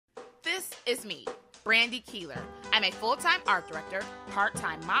is me, Brandi Keeler. I'm a full-time art director,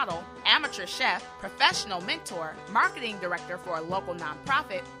 part-time model, amateur chef, professional mentor, marketing director for a local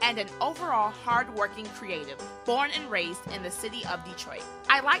nonprofit, and an overall hard-working creative, born and raised in the city of Detroit.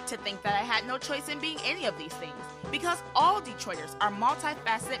 I like to think that I had no choice in being any of these things, because all Detroiters are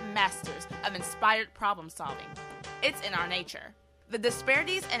multifaceted masters of inspired problem solving. It's in our nature. The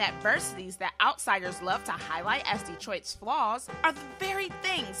disparities and adversities that outsiders love to highlight as Detroit's flaws are the very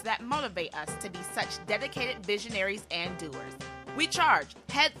things that motivate us to be such dedicated visionaries and doers. We charge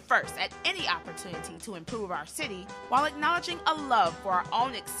head first at any opportunity to improve our city while acknowledging a love for our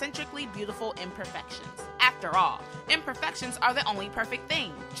own eccentrically beautiful imperfections. After all, imperfections are the only perfect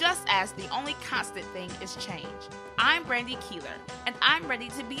thing, just as the only constant thing is change. I'm Brandi Keeler, and I'm ready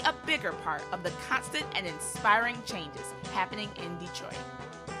to be a bigger part of the constant and inspiring changes happening in Detroit.